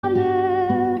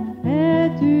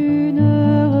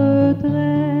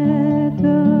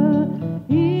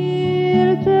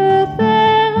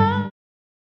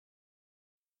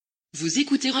Vous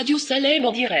écoutez Radio Salem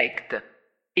en direct.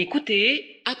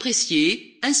 Écoutez,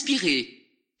 appréciez, inspirez.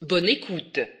 Bonne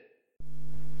écoute.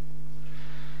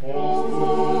 Pour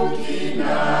vous qui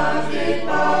n'avez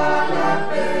pas la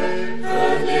paix,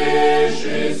 venez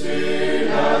Jésus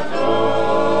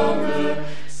l'attendre.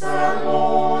 Sa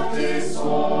bonté,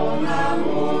 son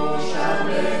amour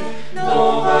jamais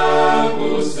n'aura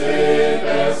poussé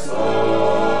personne.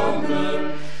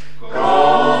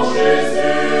 Quand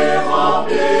Jésus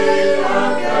remplit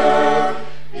un cœur,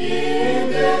 il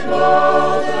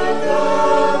déborde de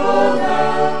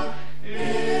bonheur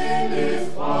et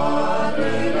l'effroi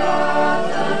de la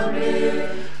bleue.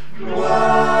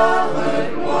 Gloire,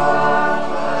 gloire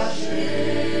à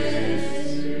Jésus.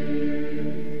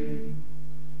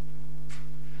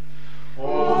 Ô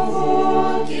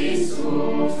vous qui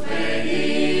souffrez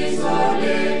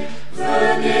isolés,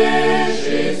 venez,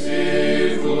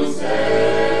 Jésus vous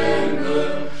aime.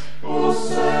 Pour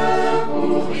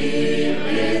secourir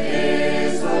les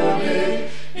désolés,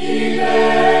 il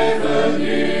est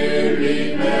venu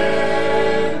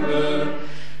lui-même.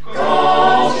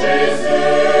 Quand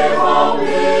Jésus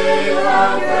remplit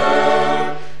un cœur,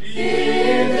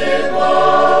 il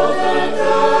déborde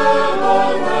de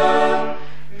bonheur.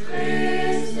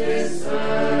 Triste et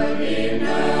seul, il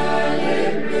ne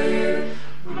l'est plus.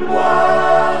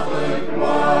 Gloire,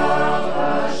 gloire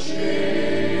à Jésus.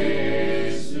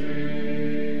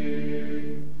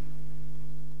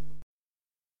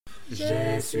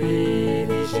 J'ai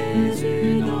suivi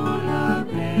Jésus dans la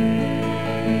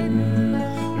plaine,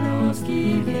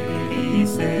 lorsqu'il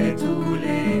guérissait tous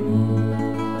les maux,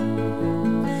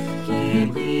 qu'il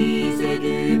brisait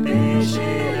du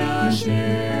péché la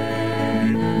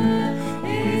chaîne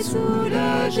et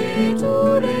soulageait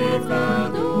tous les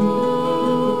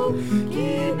fardeaux,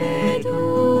 qui m'est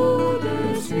doux de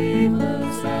suivre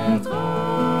sa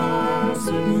trace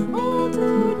en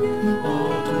tout lieu,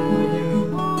 en tout lieu,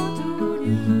 en tout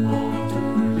lieu, en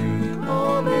tout lieu,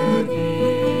 en me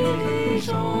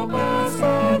dirigeant par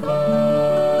sa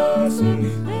grâce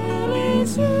vers les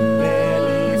cieux, vers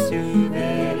les cieux,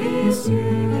 vers les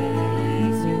cieux, vers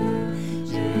les cieux.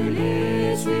 Je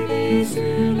l'ai suivi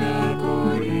sur la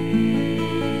colline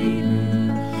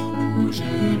où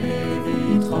je l'ai vu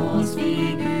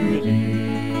transfiguré,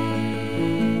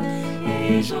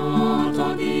 et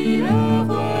j'entendis la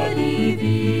voix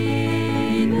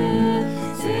divine: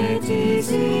 c'est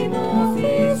ici mon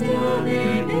fils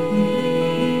bien-aimé,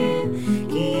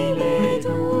 qu'il est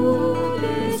doux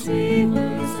de suivre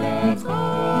sa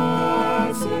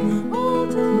trace en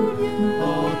tout lieu,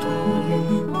 en tout lieu,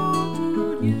 en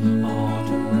tout lieu, en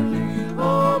tout lieu,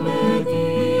 en me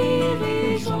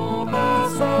dirigeant par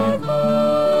sa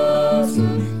grâce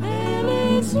vers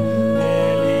les cieux,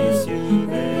 vers les cieux,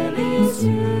 vers les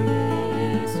cieux, vers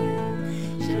les cieux.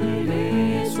 Je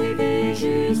l'ai suivi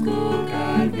jusqu'au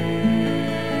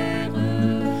calvaire,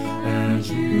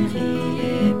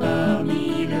 injurié parmi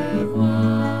le voix.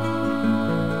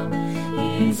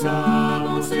 Il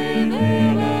s'avançait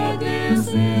vers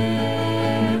l'adversaire,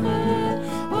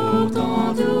 portant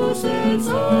tout seul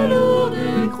sa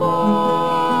lourde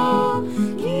croix,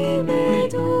 qui m'est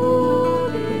doux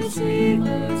de suivre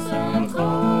sa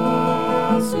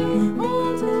trace en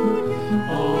tout lieu,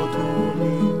 en tout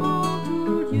lieu, en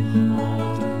tout lieu, en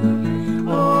tout lieu,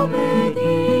 en me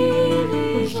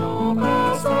dirigeant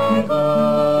par sa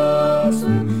grâce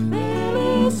vers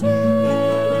les cieux,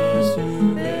 vers les cieux,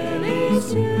 vers les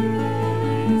cieux, vers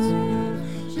les cieux.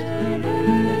 Je le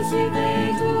suivrai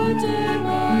toute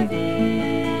ma vie,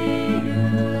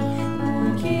 pour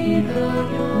qu'il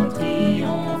oriente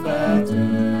triomphateur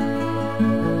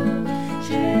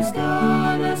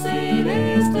jusqu'à la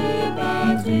céleste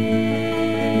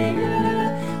patrie,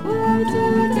 où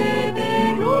tout est paix,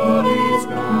 gloire et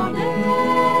splendeur,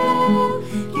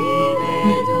 qui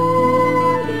m'est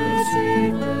doux de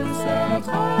suivre sa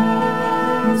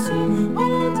trace en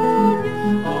tout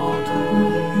lieu, en tout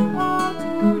lieu, en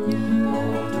tout lieu,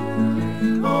 en tout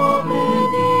lieu, en me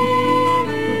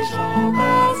dirigeant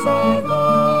par sa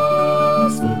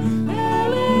grâce vers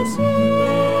les cieux,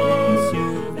 vers les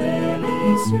cieux, vers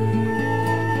les cieux,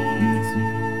 vers les cieux.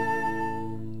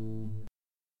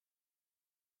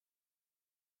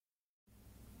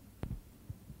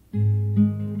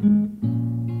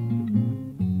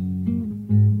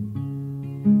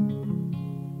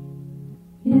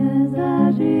 Viens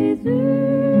à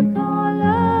Jésus quand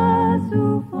la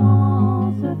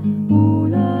souffrance ou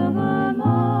le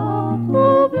remords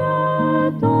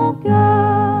trouble ton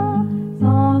cœur,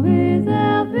 sans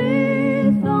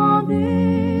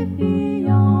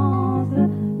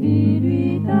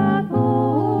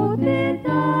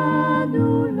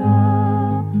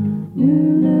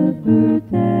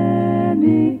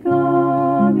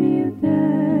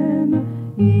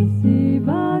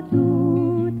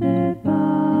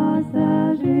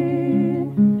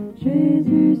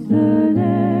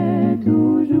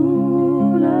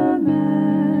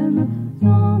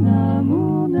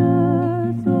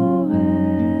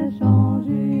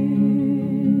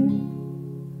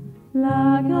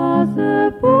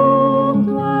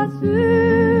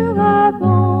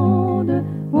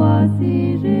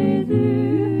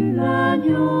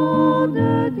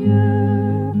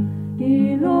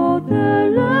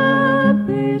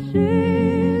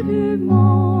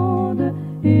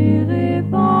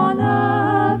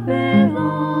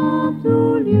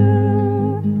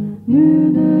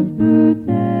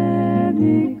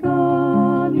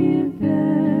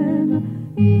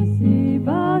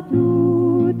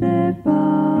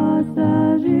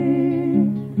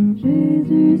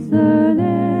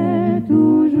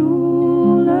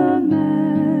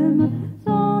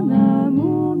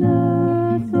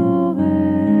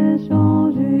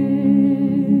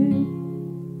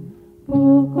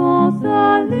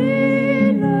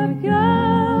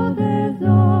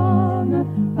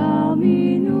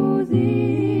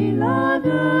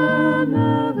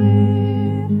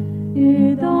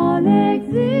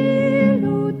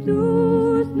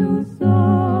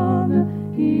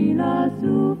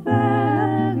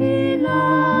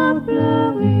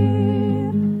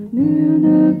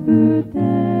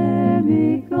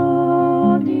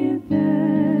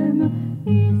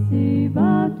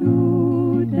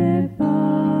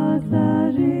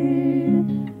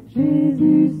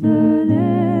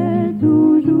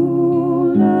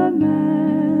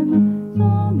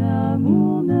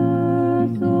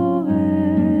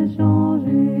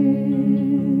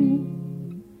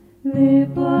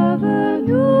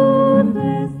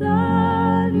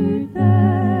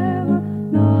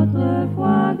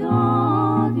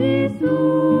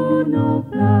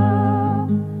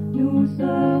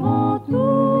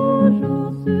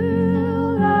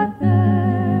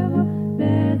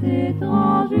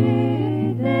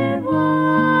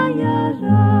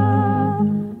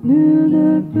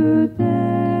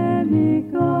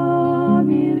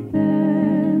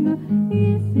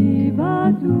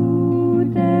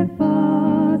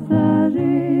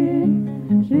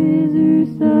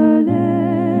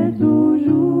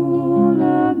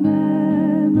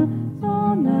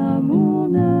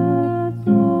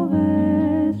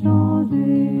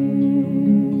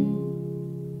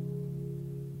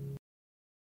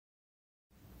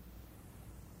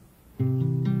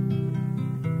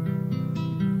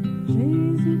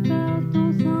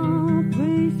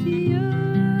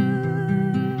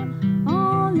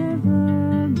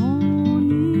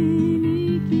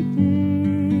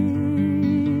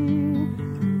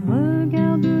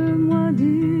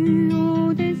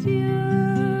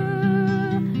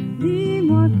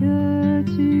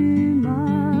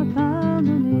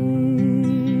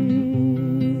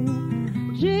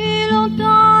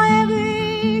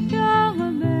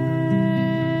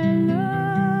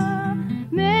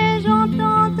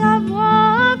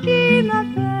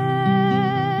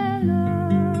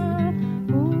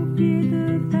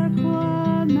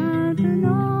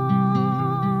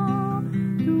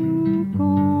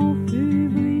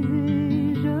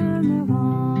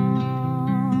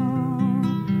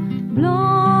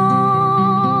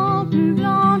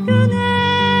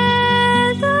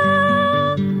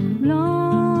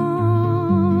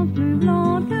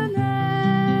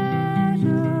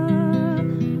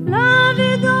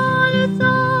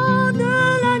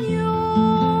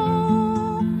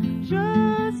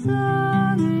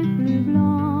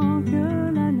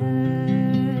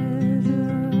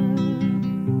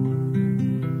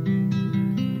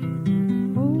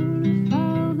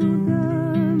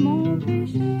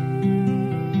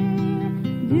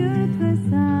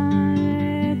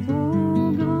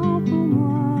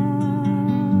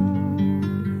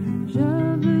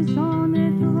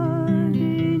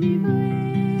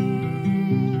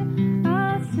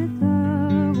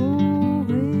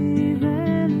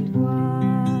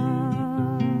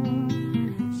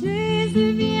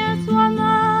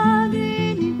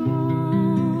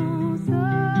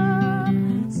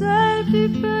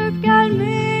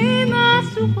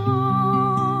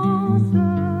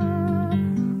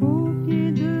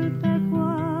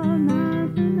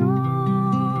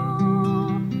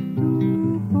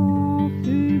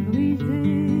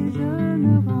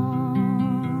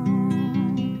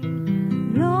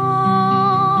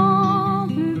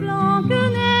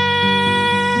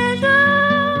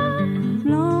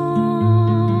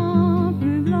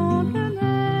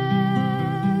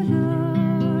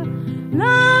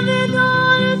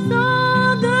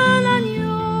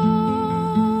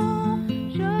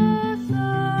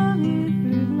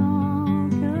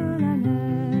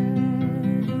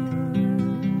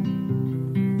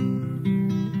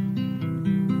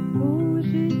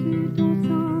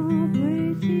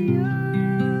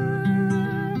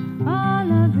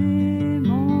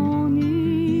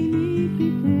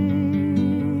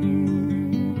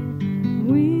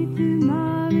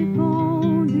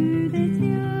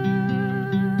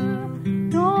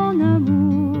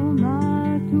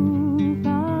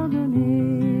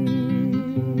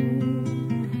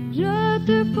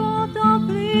te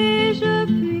contempler, je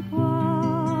puis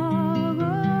croire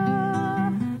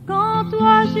qu'en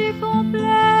toi j'ai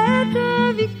complète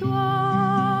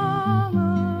victoire.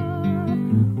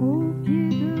 Au pied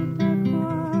de ta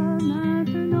croix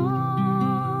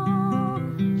maintenant,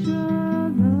 je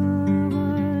me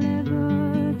relève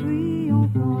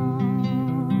triomphant.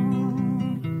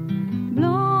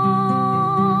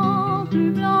 Blanc,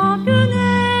 plus blanc que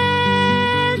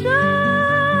neige,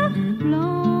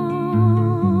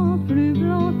 blanc, plus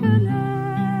blanc que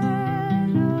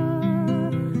neige,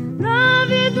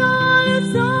 lavé dans le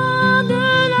sang de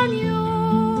l'agneau,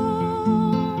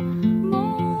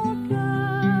 mon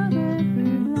cœur est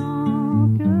plus blanc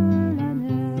que la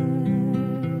neige.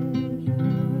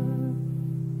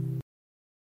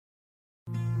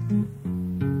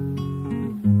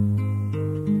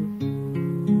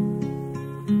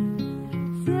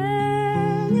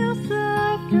 Seigneur, ce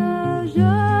que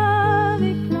je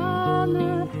réclame,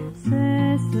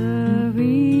 c'est ce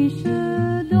riche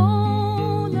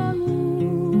don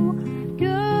d'amour,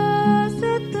 que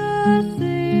cette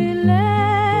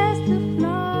céleste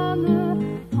flamme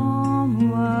en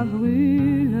moi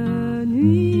brûle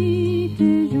nuit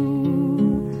et jour.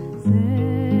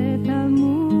 Cet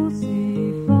amour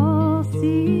si fort,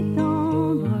 si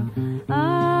tendre,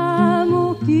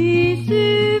 amour qui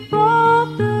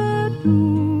supporte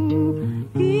tout,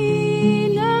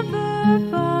 qui ne veut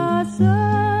pas se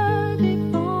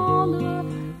défendre,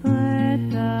 prêt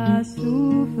à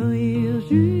souffrir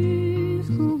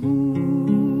jusqu'au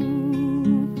bout.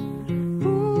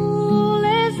 Pour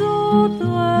les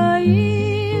autres,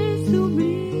 il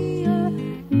s'oublie,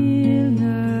 il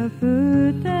ne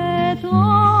peut être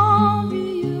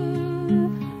envieux.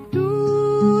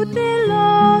 Tout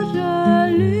éloge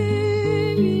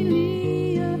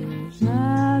l'humilie,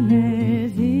 jamais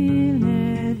il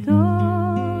n'est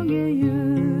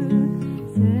orgueilleux.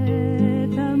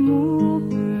 Cet amour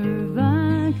peut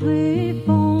vaincre et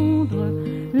fondre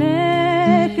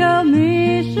les cœurs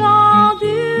méchants,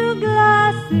 durs,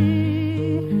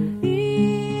 glacés.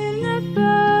 Ils ne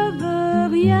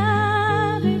peuvent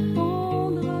rien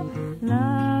répondre,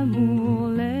 l'amour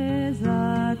les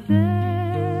a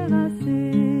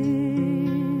terrassés.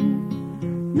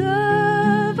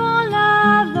 Devant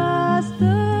la vaste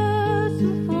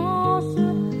souffrance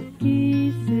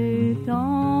qui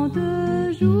s'étend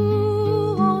de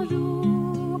jour en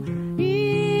jour,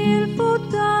 il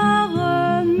faut un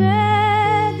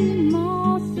remède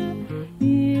immense,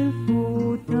 il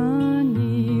faut un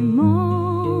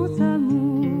immense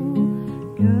amour,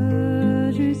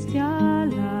 que jusqu'à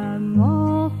la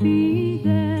mort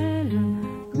fidèle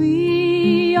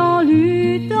prie en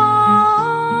luttant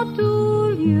en tout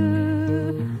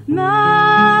lieu.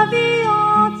 Ma vie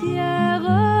entière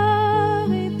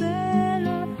révèle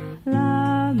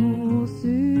l'amour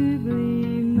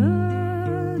sublime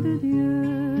de Dieu.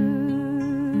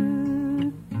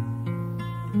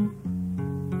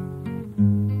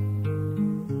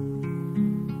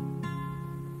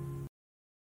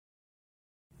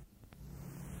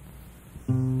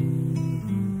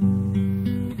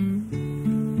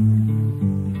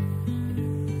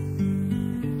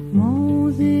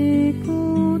 Monts et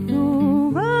coteaux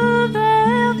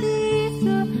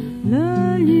reverdissent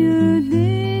le lieu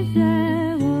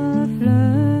désert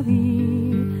fleuri.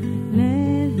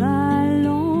 Les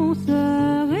vallons se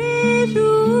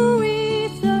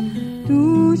réjouissent,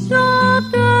 tout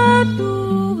chante,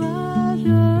 tout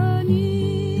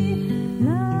rajeunit.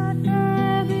 La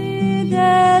terre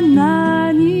Éden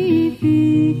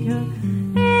magnifique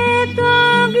est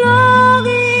un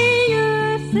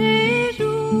glorieux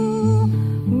séjour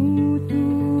où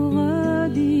tout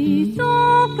redit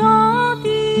son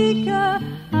cantique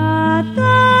à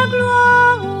ta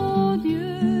gloire, ô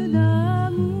Dieu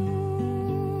d'amour.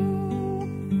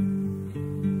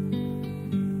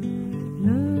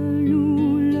 Le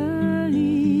loup, le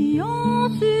lion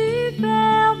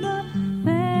superbe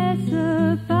paissent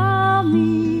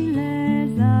parmi les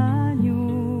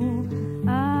agneaux.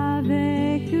 Avec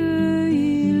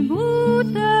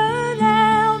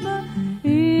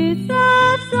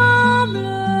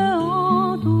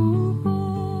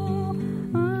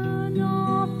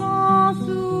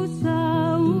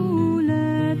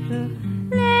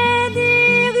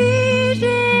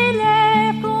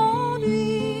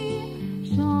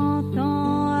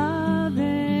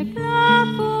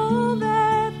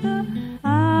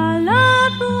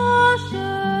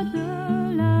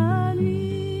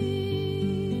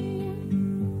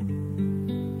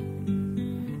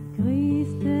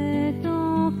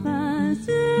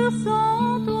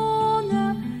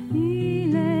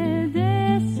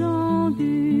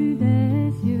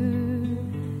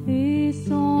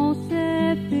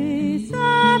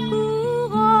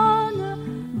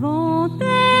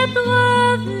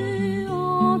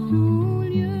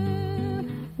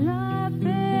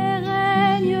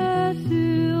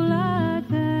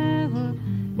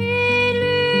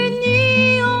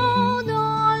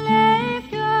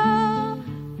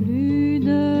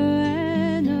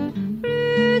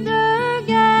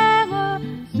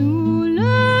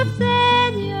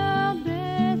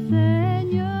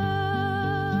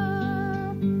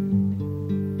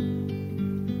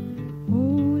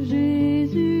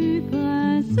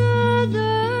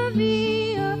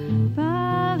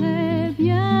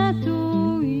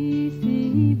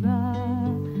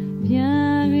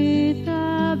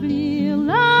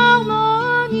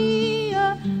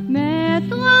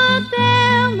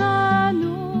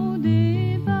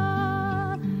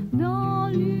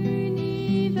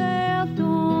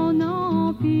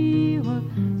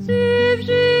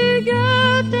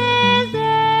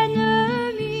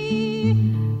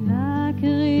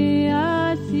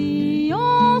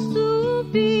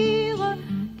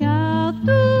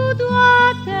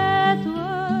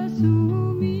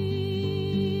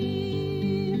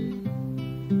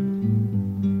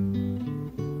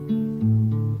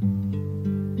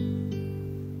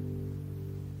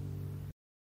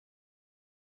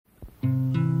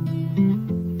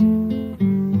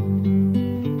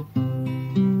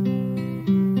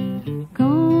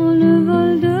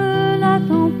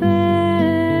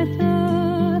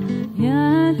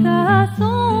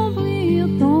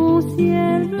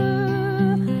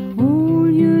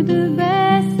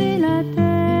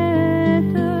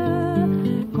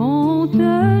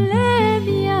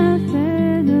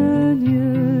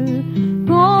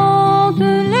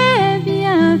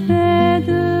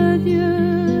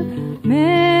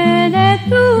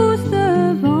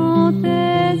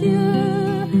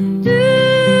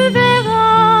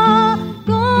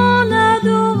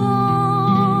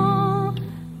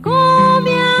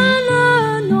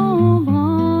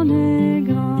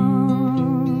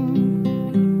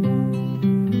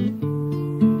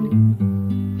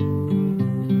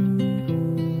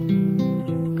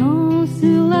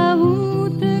sur la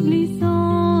route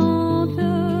glissante,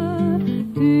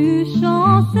 tu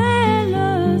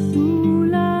chancelles sous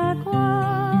la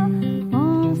croix.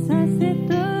 Pense à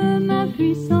cette main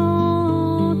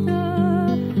puissante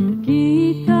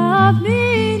qui t'a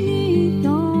béni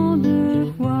tant de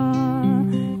fois.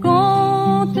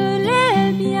 Compte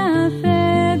les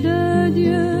bienfaits de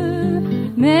Dieu,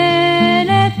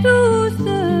 mets-les tous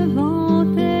devant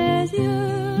tes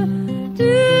yeux.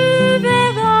 Tu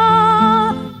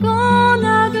verras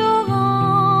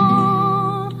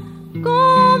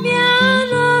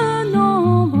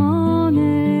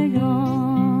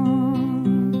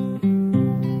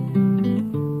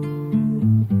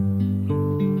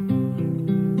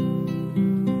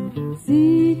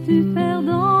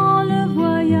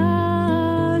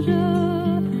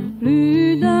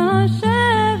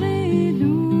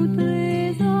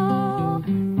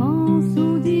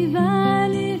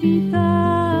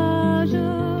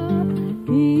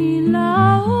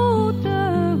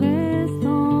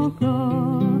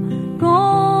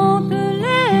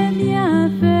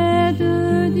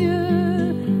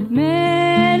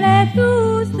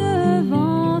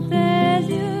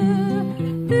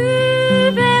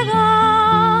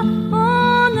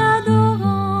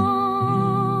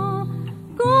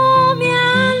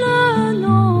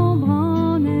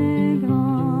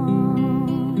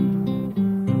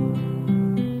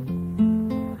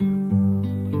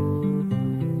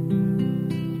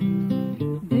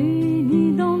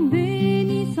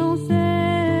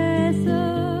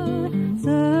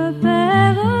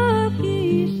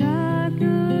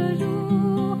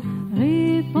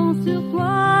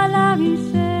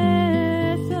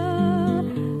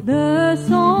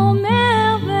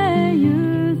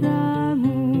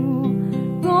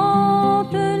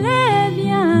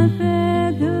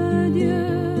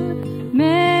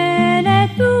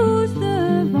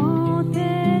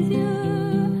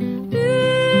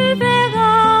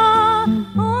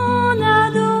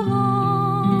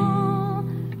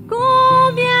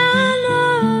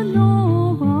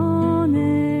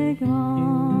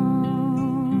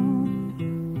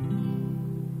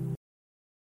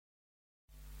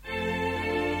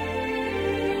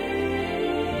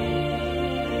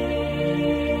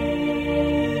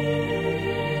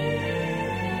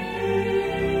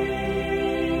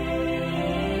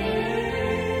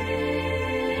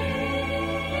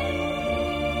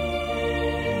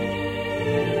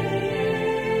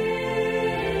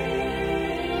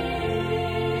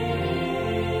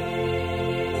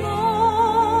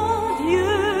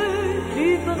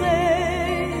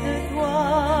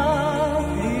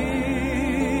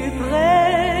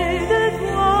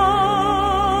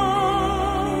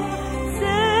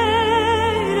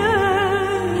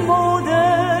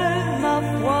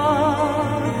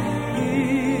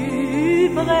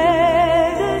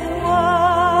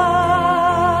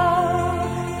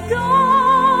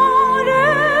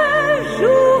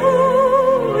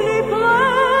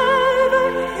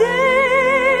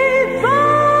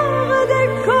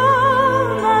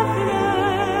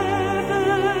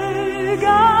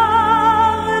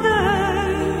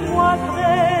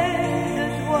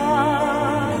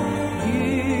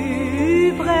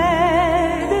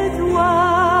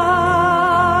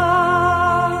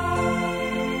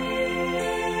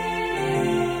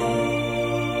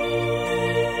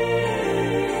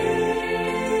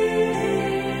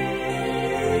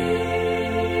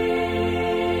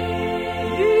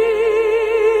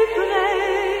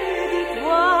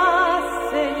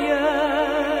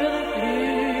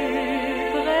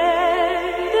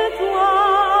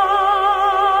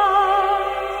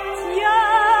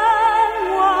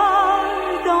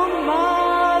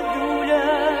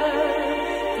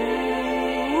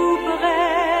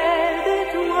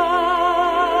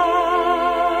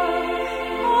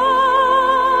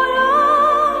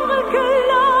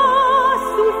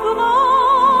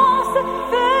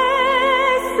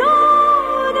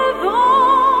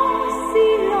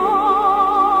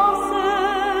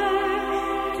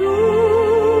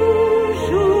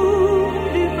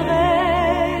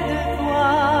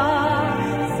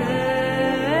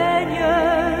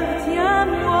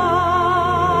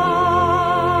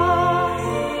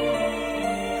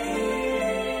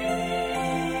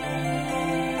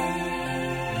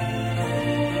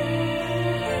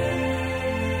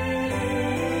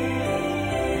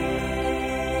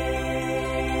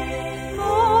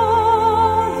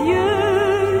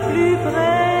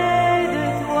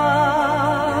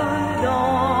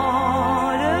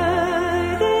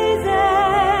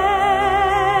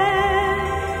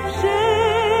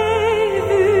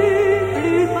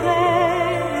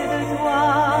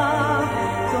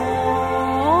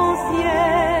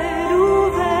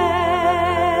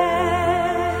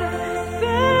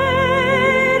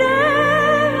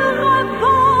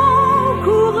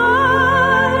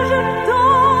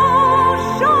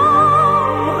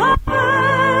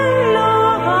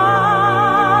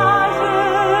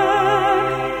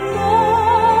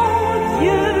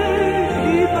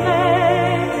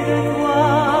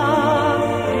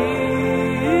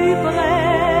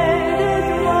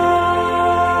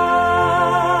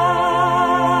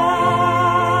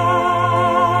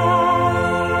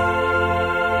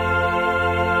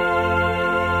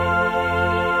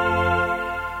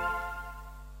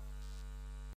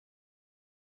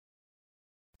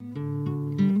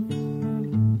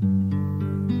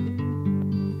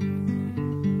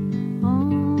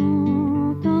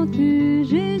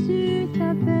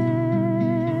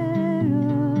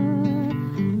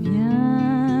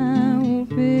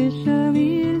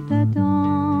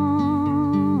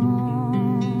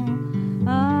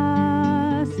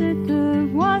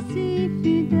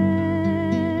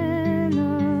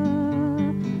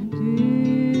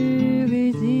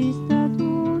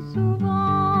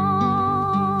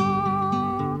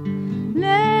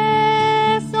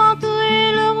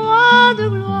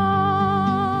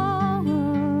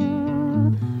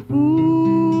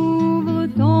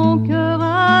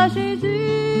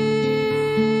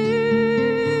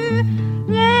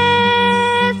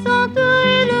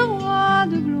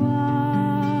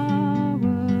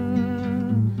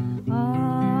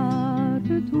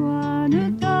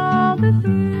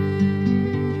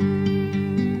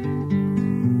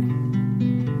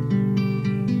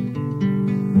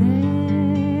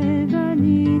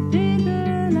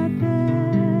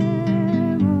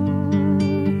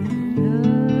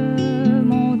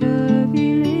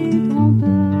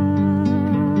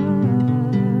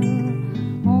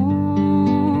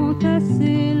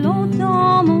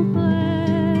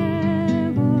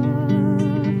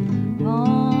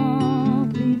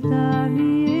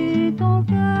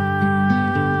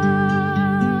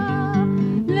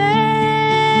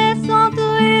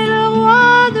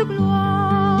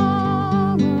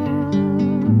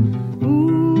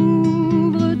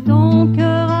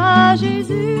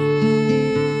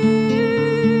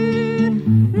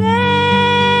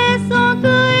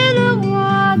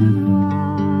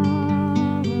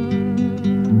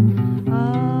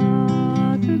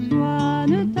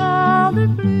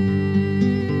tarde plus.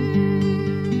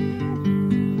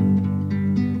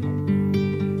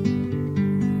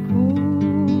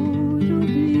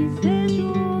 Aujourd'hui c'est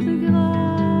jour de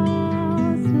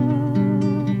grâce,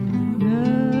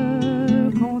 ne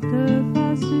compte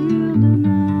pas sur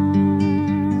demain.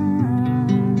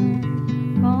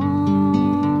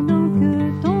 Pendant que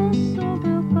ton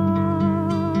sauveur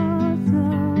passe,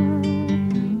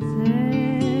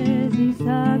 saisis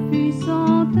sa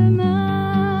puissante main.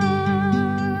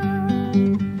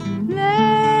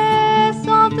 Laisse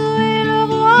entrer le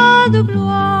roi de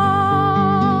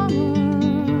gloire.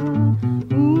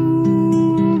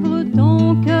 Ouvre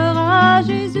ton cœur à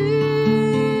Jésus.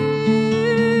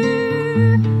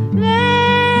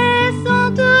 Laisse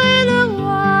entrer le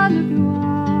roi de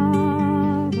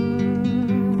gloire.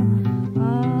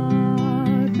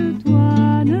 Hâte-toi,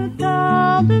 ne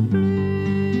tarde plus.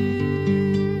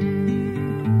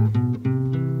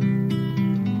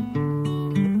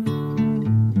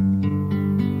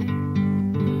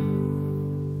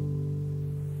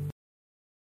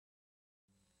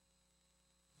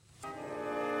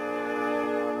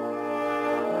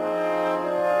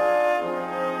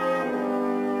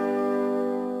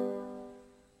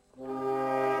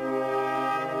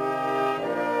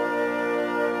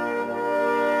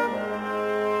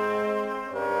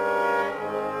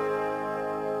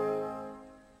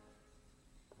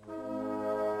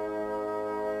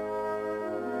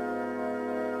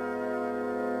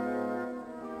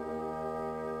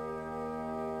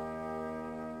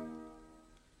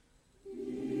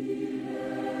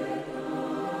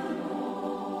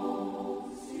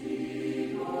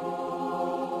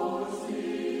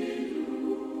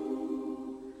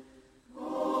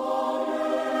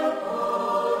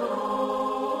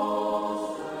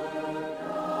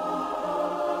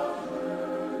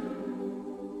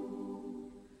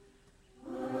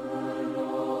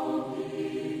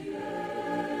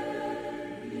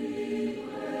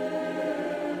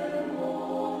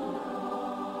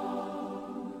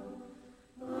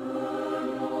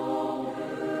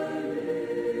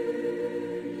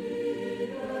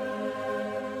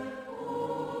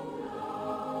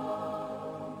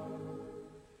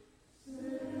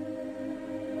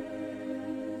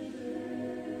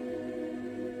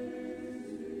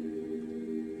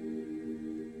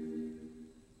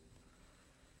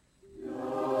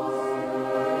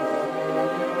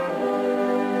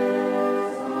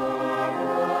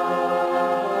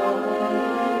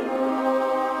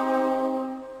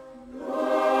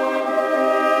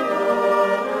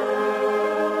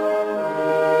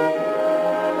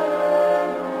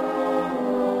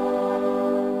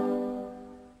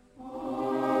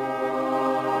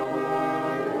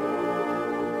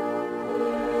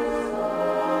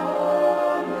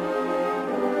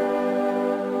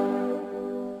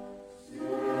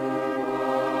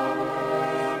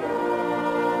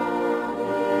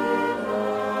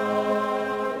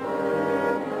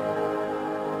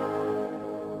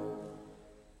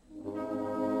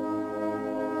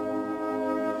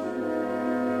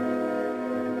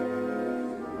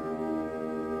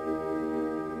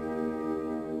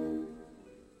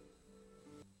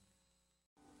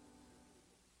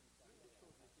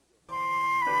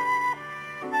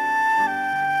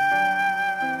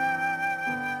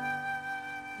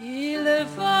 Il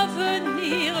va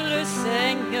venir le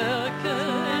Seigneur que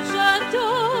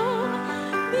j'adore,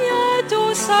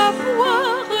 bientôt sa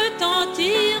voix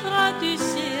retentira du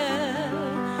ciel.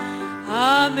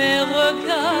 À mes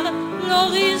regards,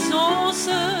 l'horizon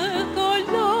se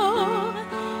colore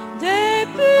des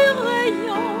purs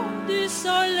rayons du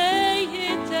soleil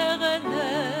éternel.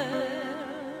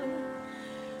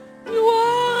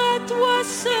 Gloire à toi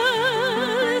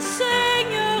seul,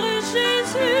 Seigneur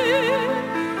Jésus.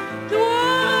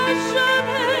 Gloire à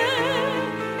jamais,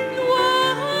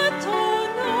 gloire à ton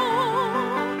nom.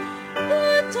 De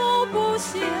ton beau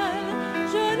ciel,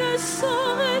 je ne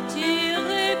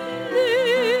sortirai plus.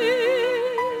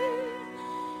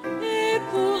 Et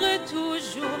pour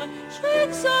toujours,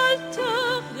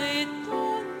 j'exalterai ton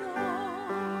nom.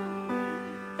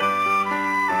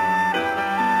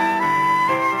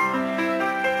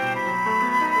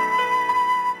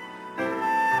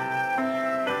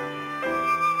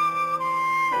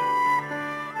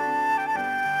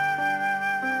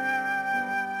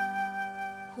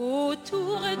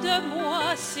 Autour de moi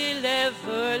s'élève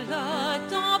la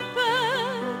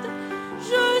tempête.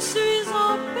 Je suis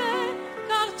en paix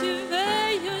car tu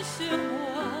veilles sur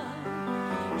moi.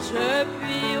 Je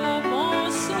puis au mon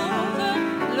sauveur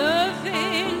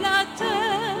lever la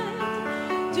tête.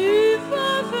 Tu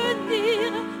vas venir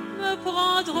me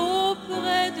prendre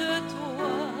auprès de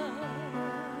toi.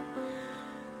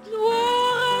 Gloire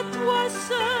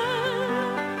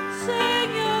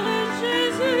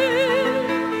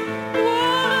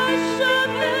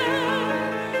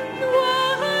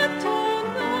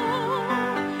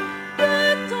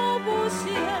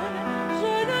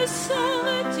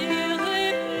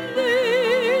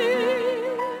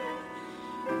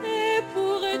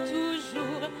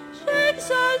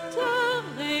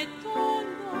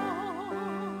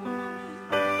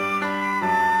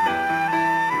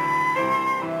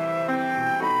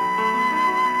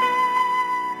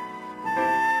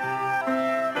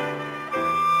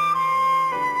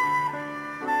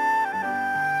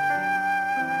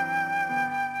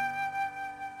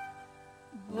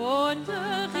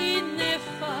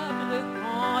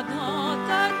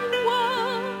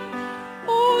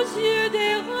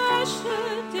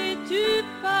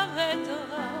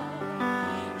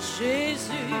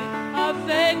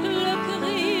avec le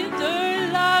cri de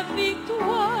la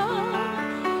victoire.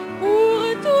 Pour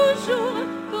toujours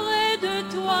près de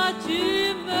toi tu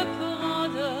me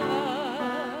prendras.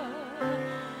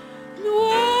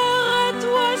 Gloire à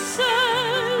toi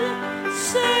seul,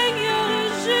 Seigneur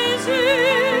Jésus.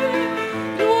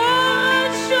 Gloire à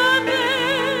jamais,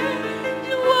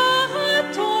 gloire à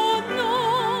ton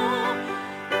nom.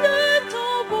 De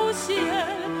ton beau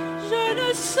ciel, je ne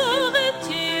saurais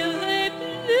tirer plus.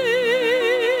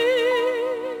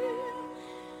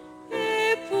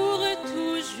 Et pour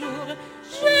toujours,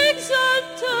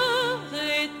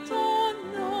 j'exalterai ton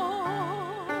nom.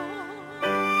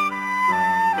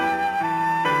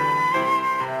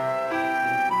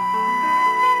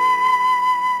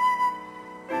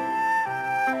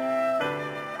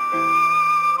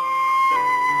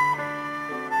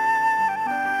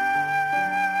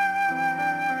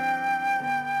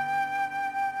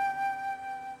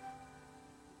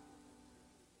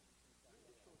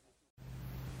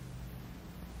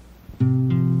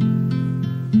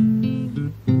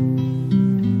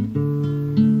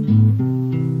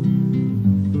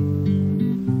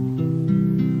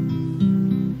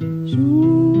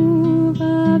 Jour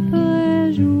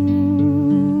après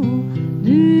jour,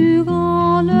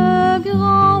 durant le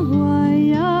grand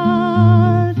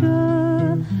voyage,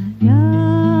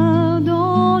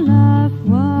 gardons la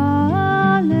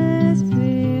foi,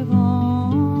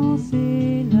 l'espérance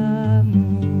et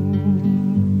l'amour.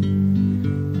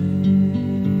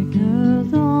 Les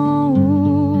cœurs en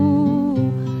haut,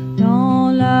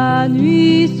 dans la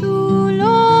nuit sous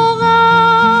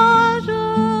l'orage,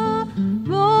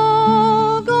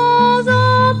 voguons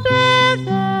en paix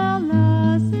vers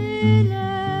la céleste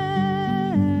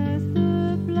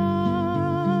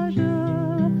plage.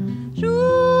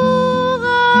 Jour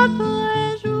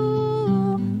après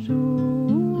jour,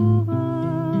 jour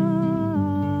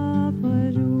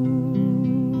après jour.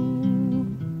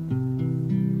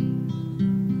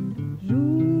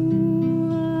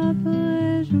 Jour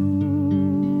après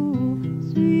jour,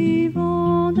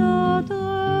 suivons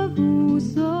notre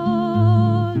boussole.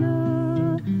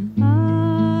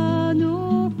 À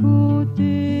nos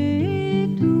côtés,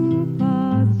 tout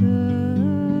passe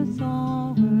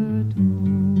sans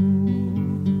retour.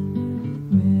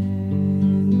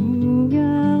 Mais nous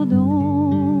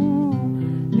gardons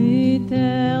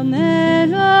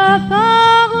l'éternelle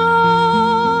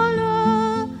parole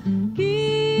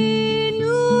qui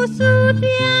nous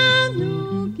soutient,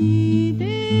 nous guide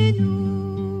et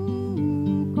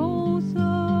nous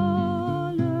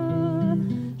console.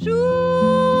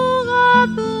 Jour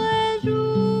après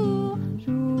jour,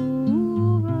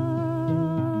 jour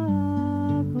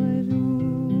après jour.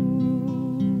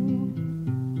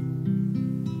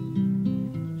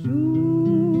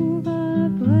 Jour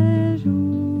après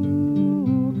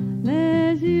jour,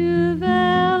 les yeux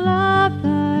vers la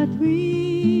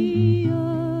patrie,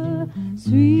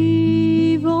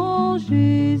 suivons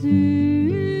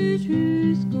Jésus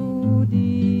jusqu'au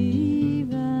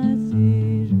divin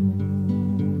séjour.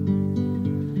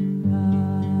 Là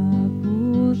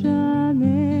pour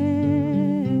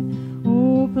jamais,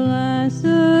 ô prince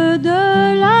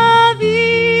de la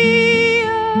vie,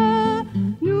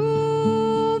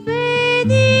 nous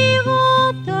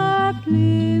bénirons ta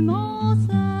clémence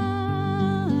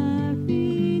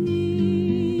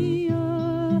infinie.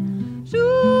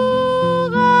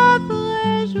 Jour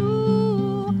après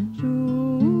jour,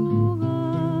 jour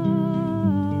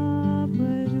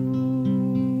après jour.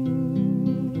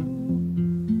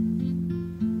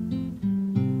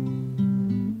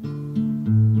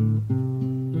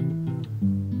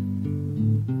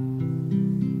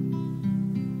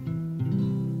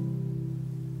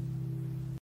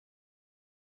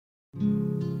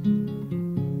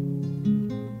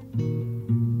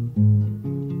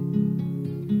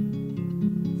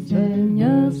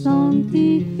 Seigneur,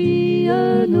 sanctifie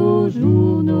nos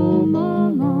jours, nos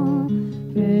moments,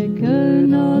 fais que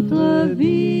notre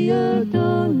vie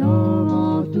t'honore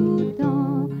en tout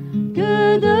temps,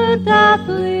 que de ta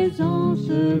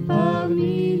présence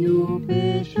parmi nous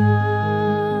pécheurs,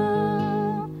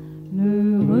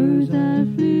 l'heureuse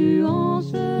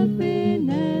influence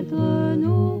pénètre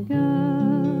nos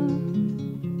cœurs.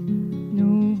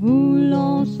 Nous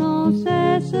voulons sans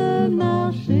cesse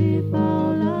marcher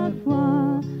par la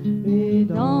foi et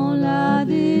dans la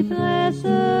détresse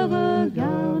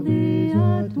regarder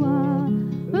à toi,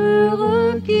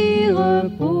 heureux qui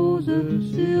repose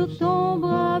sur ton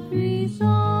bras puissant.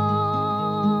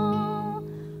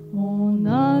 On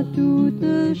a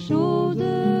toutes choses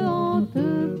en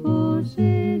te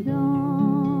possédant.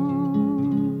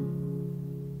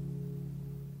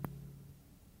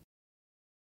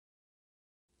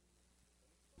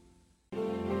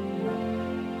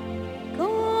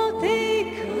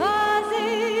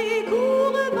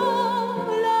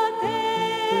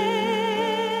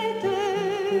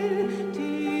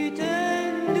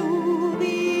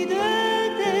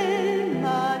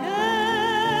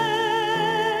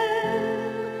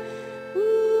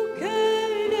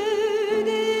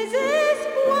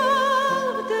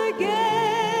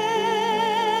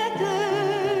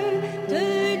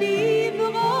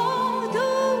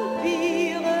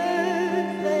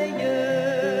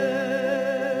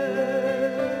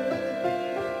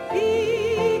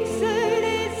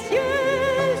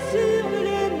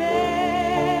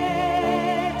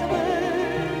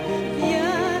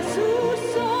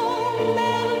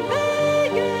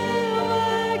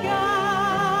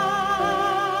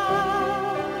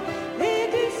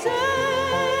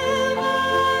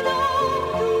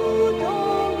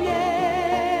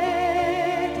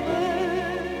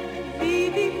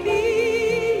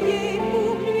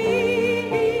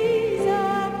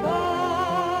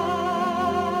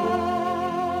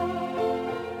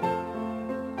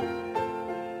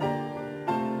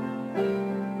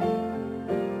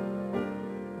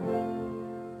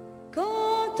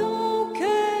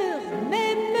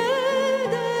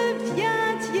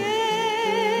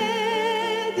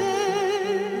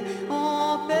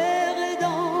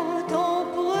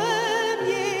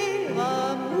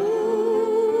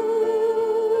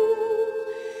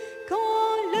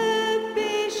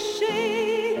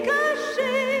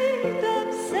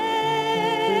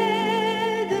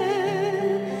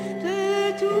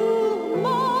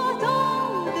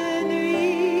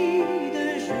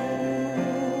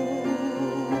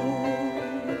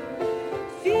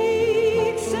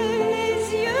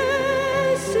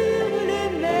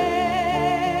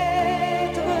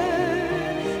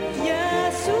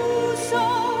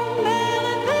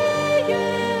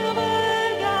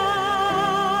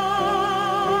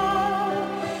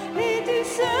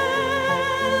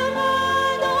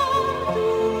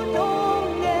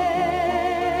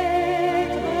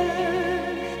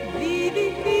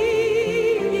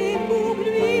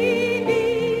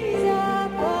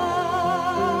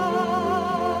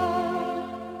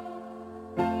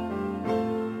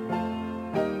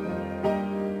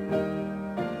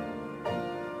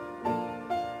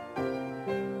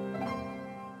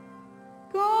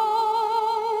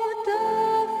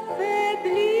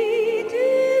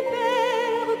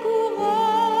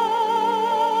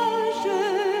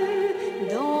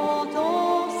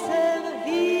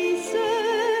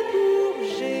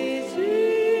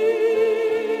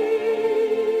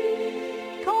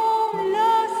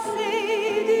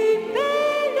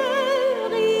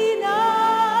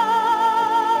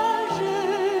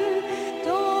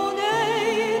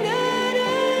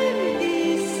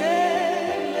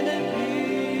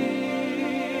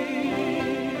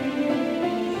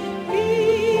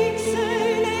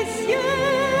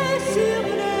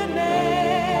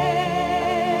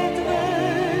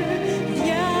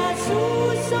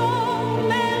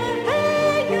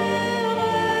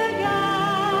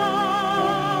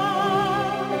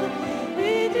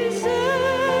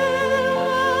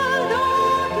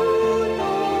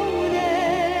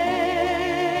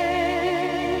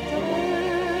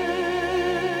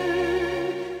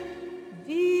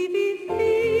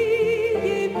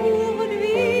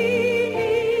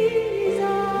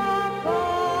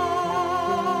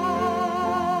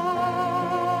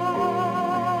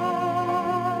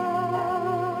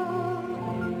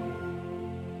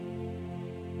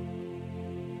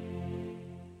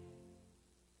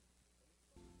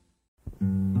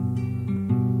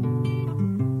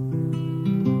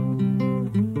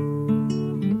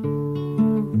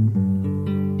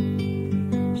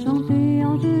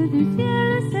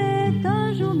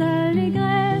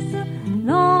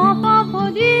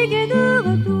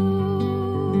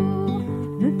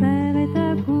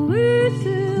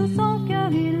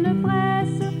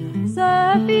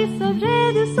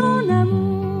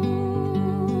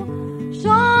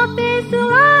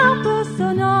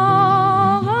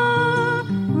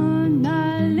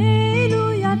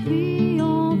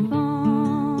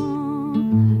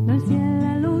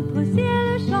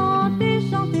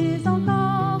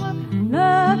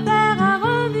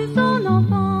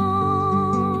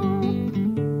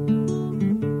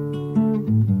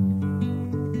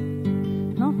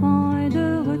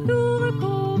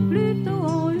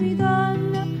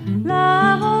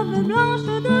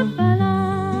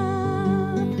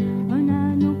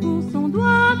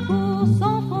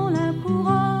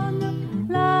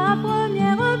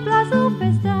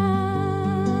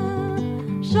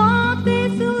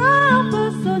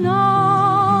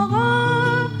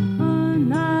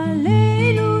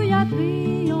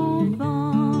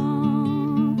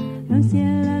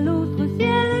 ciel à l'autre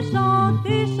ciel,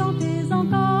 chantez, chantez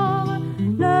encore.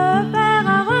 Le Père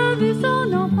a revu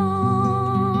son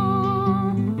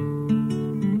enfant.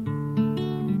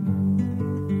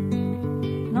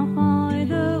 L'enfant est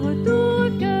de retour,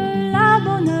 que la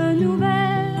bonne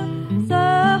nouvelle se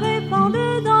répande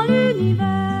dans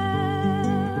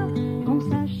l'univers. Qu'on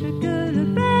sache que le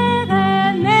Père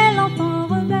aimait l'enfant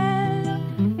rebelle,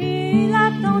 il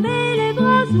attendait les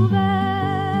bras ouverts.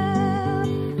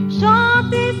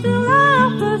 Chantez sur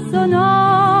l'harpe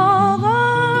sonore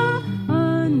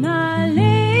un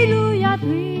Alléluia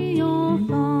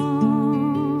triomphant.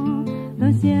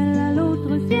 D'un ciel à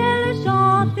l'autre ciel,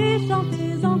 chantez,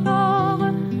 chantez encore.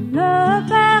 Le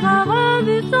Père a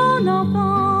revu son enfant.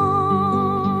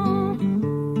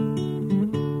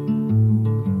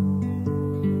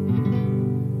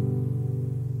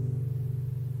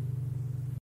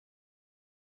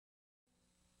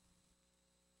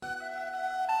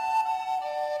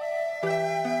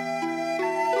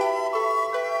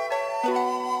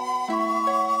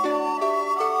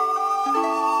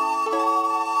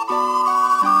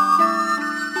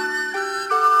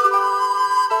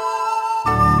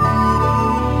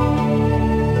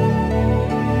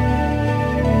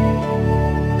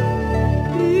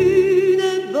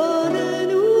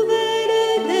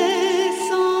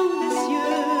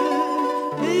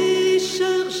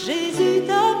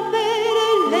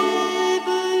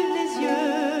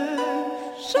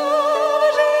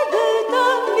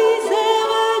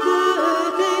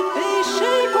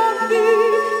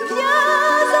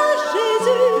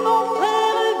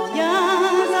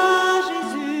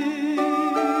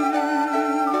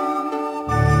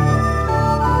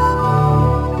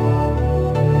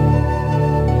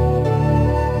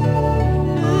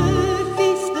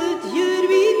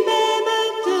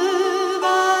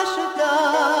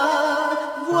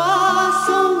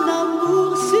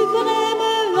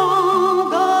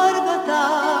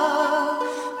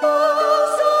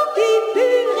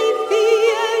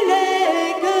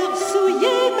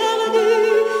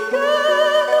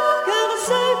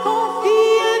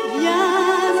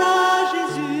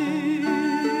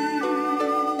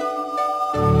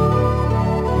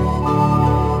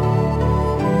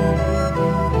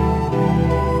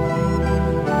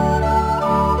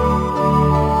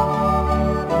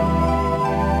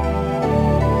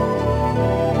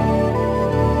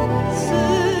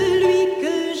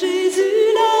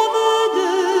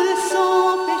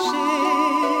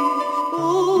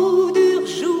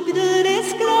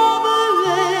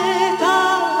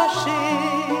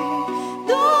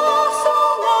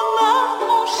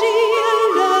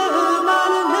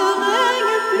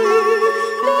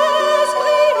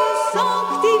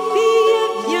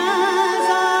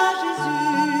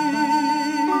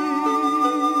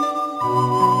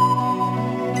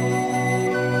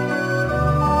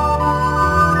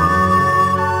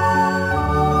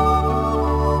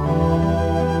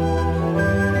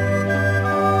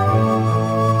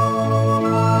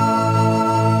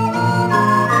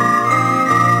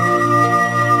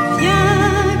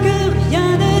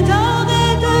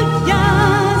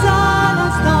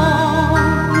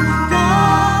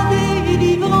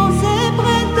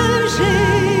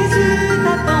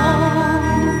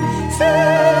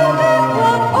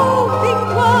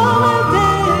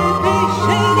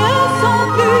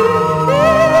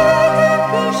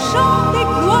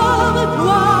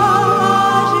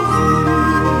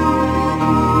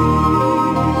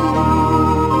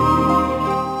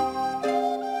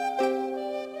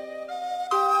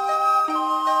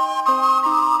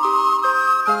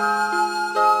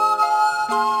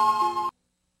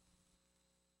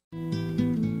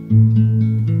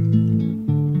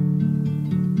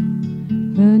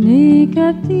 Venez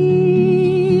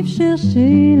captifs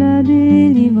chercher la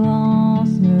délivrance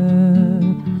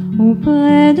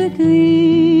auprès de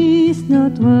Christ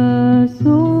notre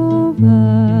Sauveur.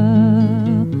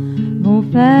 Vos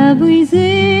fers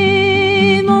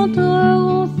brisés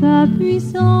montreront sa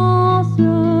puissance,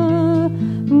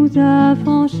 vous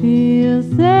affranchir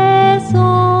c'est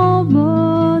son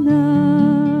bonheur.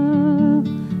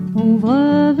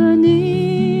 Pauvres,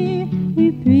 venez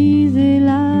épuiser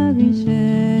la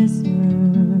richesse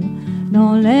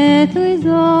dans les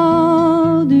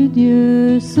trésors du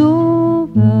Dieu Sauveur.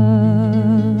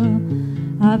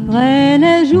 Après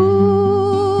les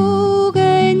jours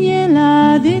régnait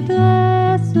la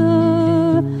détresse,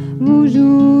 vous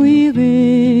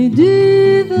jouirez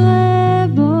du vrai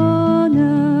bonheur.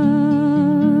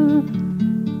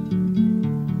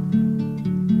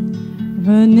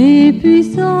 Venez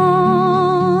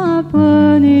puissants,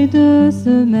 apprenez de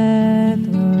se mettre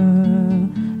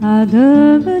à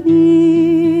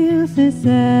devenir ses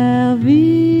serviteurs.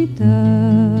 vite.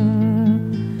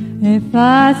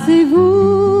 Effacez-vous,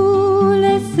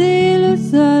 laissez le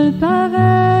seul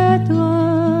paraître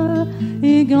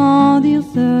et grandir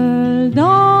seul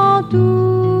dans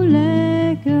tous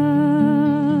les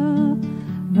cœurs.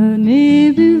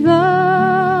 Venez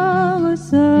buveurs,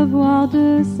 recevoir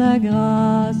de sa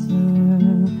grâce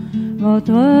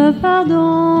votre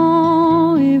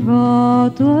pardon et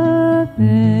votre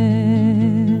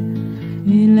paix.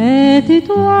 Il est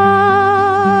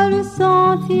étroit le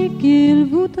sentier qu'il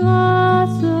vous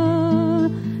trace,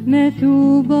 mais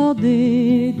tout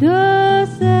bordé de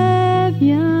ses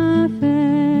bienfaits.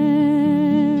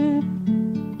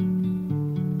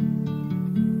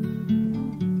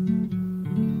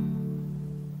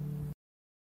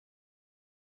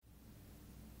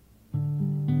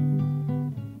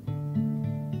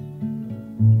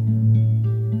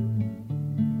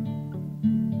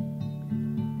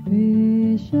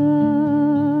 Pécheur,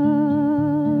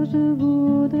 je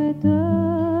voudrais te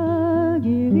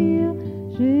guérir.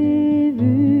 J'ai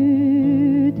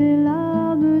vu tes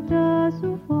larmes, ta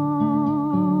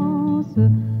souffrance,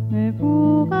 mais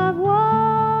pour avoir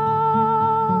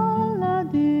la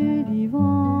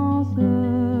délivrance,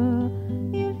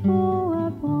 il faut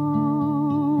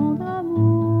apprendre à m'obéir.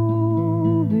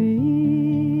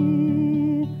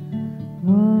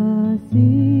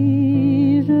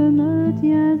 Voici, je me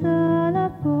tiens à la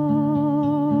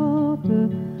porte,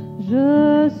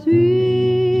 je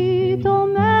suis ton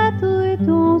maître et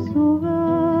ton sauveur.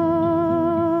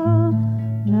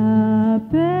 La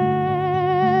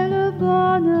paix, le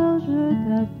bonheur, je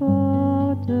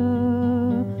t'apporte.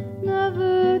 Ne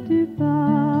veux-tu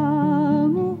pas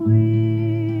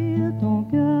m'ouvrir ton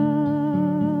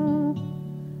cœur?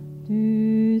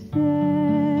 Tu sais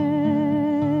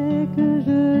que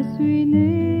je suis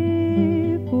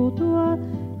né pour toi,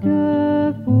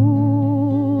 que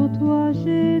pour toi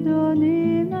j'ai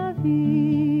donné ma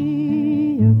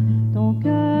vie. Ton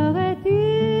cœur est-il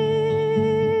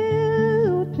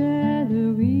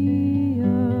hôtellerie,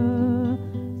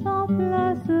 sans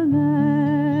place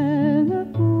même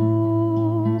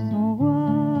pour son roi?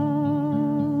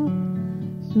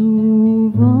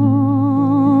 Souvent,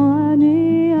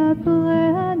 année après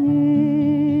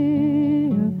année,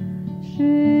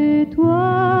 chez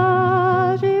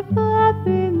toi j'ai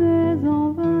frappé mais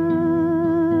en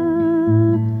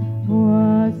vain.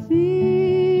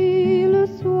 Voici le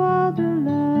soir de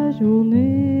la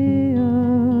journée,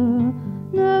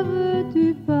 ne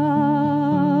veux-tu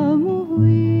pas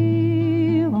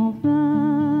m'ouvrir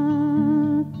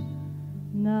enfin?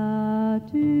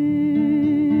 N'as-tu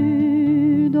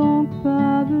donc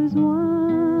pas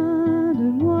besoin de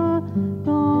moi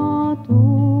quand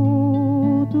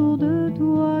autour de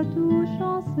toi tout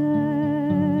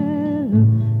chancelle?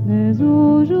 Mais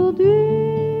aujourd'hui,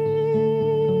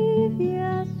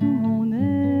 viens sous mon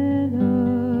aile,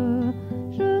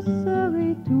 je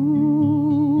serai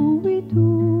tout, oui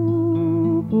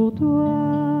tout pour toi.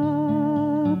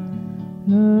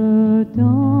 Le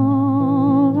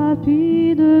temps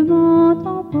rapidement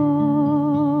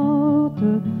t'emporte.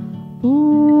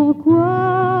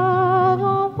 Pourquoi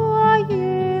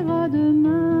renvoyer à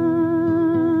demain?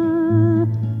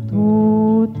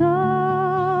 Trop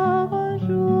tard, un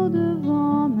jour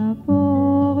devant ma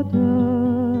porte,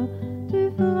 tu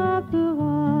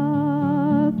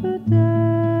frapperas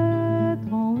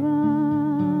peut-être en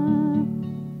vain.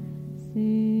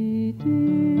 Si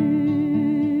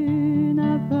tu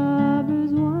n'as pas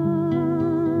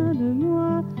besoin de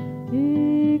moi,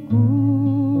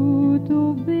 écoute,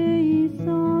 obéis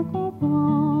sans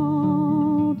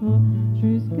comprendre.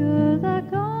 Jusqu'à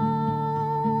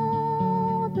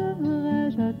quand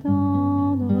devrais-je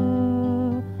attendre?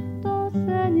 Ton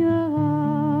Seigneur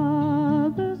a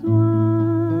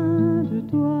besoin de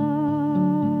toi.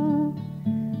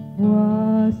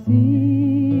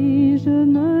 Voici, je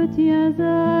me tiens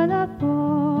à la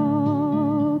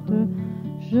porte,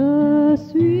 je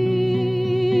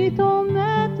suis ton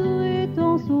maître et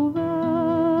ton sauveur.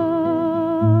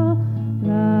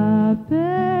 La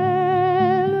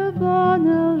paix, le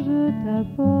bonheur, je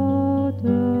t'apporte.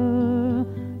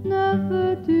 Ne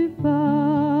veux-tu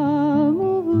pas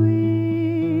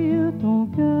m'ouvrir ton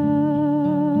cœur?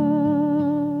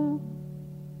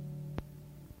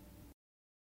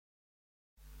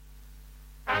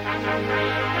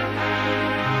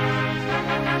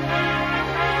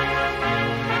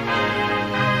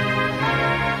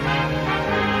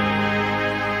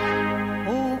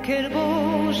 Oh, quel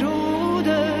beau jour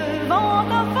devant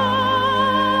ta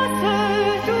face,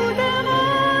 tout est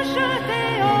racheté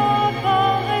en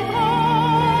port et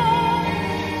droit,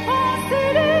 en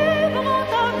célébrant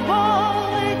ta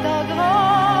gloire et ta grâce.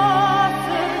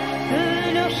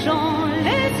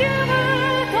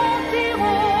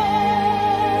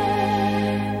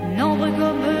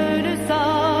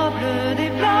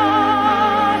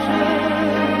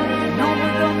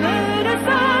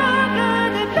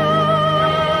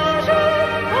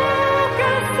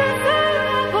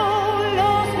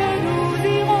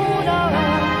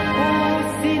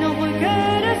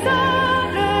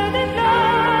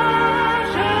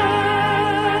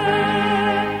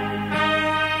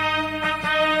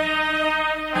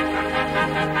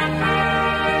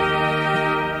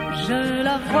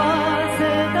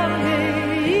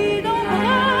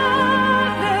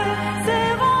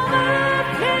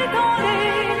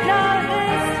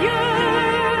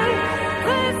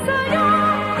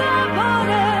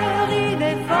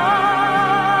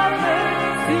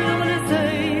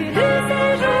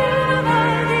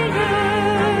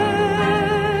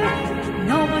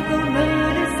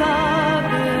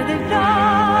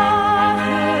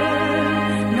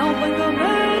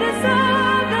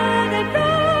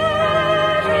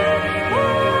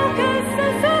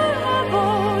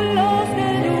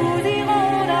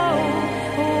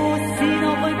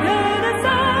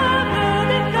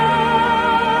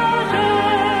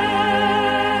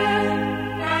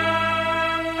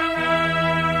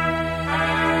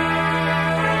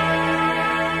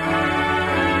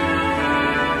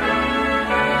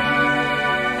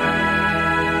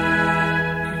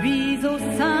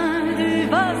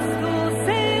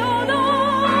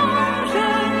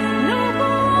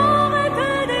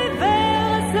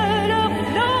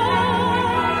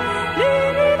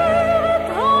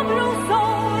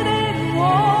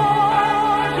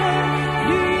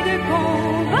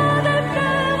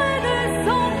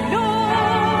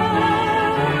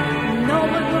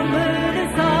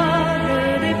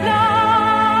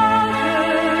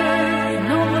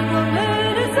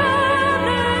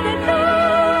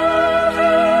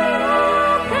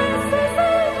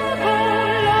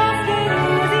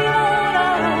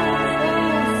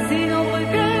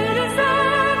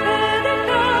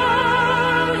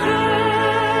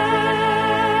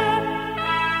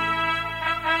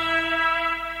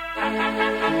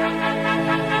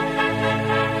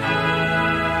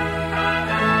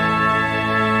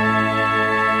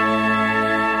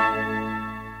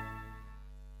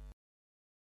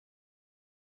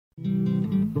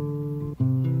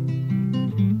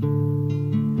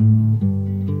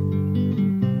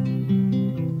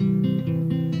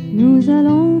 Nous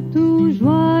allons tout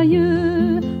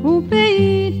joyeux au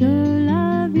pays de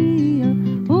la vie,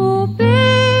 au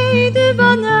pays du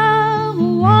bonheur,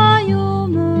 au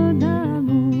royaume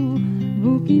d'amour.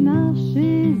 Vous qui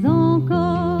marchez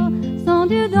encore sans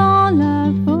Dieu dans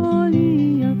la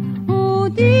folie, oh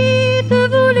dites,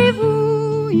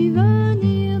 voulez-vous y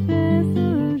venir dès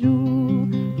ce jour?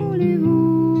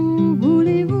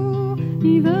 Voulez-vous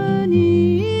y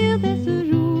venir dès ce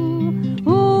jour?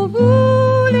 Oh,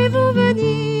 voulez-vous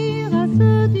venir à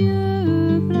ce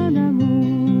Dieu plein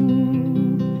d'amour?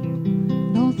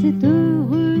 Dans cet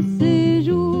heureux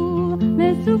séjour,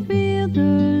 les soupirs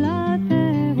de la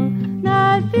terre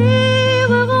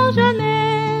n'altéreront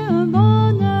jamais un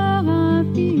bonheur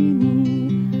infini.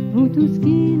 Vous tous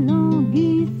qui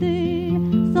languissez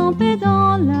sans paix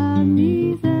dans la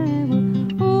misère,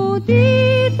 oh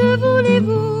dites,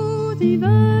 voulez-vous y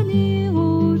venir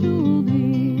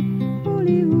aujourd'hui?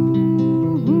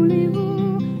 Voulez-vous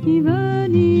y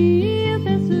venir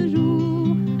dès ce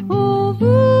jour? Oh,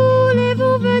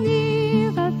 voulez-vous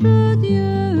venir à ce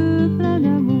Dieu plein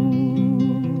d'amour?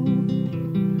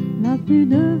 Là plus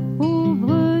de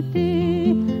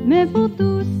pauvreté, mais pour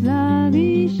tous la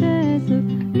richesse,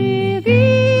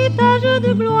 l'héritage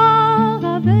de gloire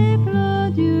avec le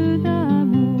Dieu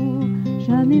d'amour.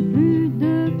 Jamais plus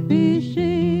de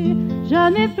péché,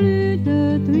 jamais plus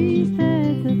de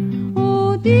tristesse.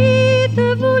 Oh, dites,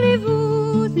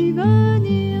 voulez-vous y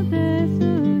venir dès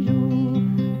ce jour?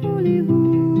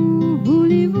 Voulez-vous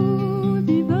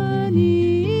y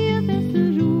venir dès ce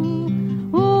jour?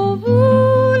 Oh,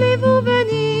 voulez-vous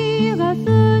venir à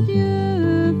ce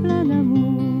Dieu plein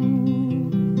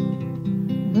d'amour?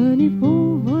 Venez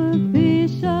pauvres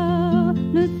pécheurs,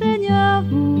 le Seigneur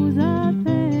vous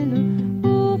appelle.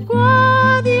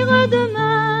 Pourquoi dire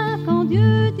demain quand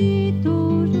Dieu dit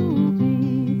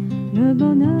aujourd'hui? Le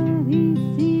bonheur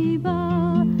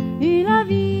ici-bas et la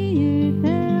vie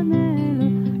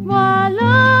éternelle,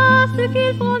 voilà ce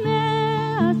qu'il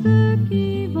promet à ceux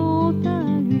qui vont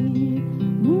à lui.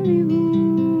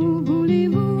 Voulez-vous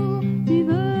y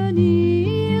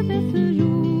venir dès ce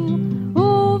jour?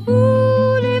 Oh,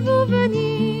 voulez-vous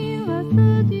venir à ce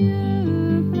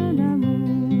Dieu plein d'amour?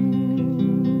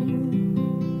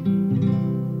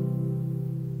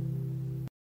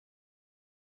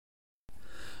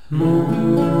 Mon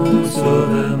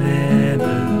sauveur m'aime,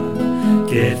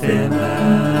 quel ferme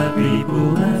appui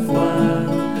pour ma foi,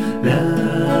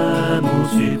 l'amour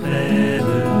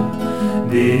suprême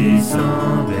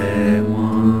descend vers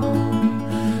moi.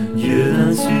 Dieu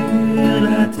vint sur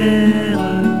la terre,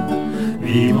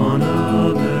 vivre en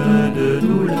homme de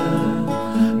douleur,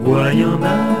 voyant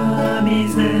ma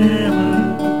misère,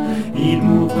 il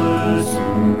m'ouvre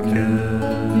son cœur.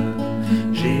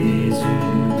 Jésus,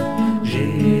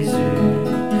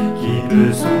 qui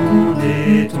peut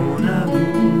sonder ton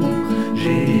amour?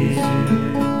 Jésus,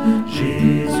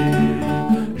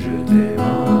 je t'aime en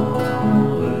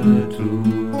retour.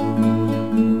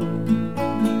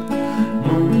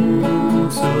 Mon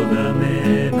sauveur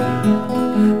m'aime,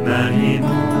 malgré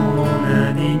mon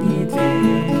indignité,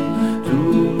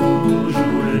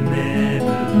 toujours le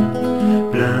même,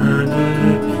 plein de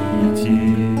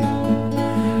pitié.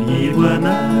 Il voit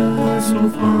ma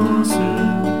souffrance,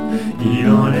 il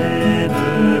enlève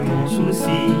mon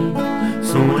souci,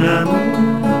 son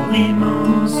amour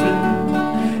immense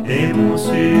est mon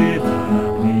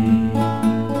surabri.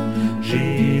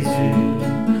 Jésus,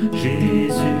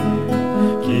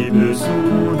 qui peut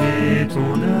sonder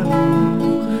ton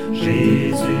amour?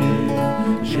 Jésus,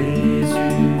 je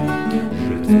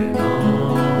t'aime en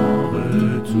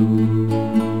retour.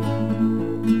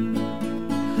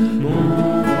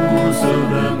 Mon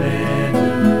sauveur m'aime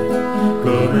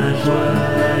comme un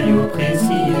joyau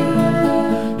précieux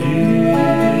du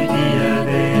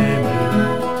diadème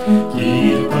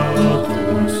qu'il porte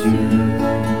aux cieux.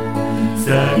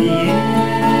 Sa vie est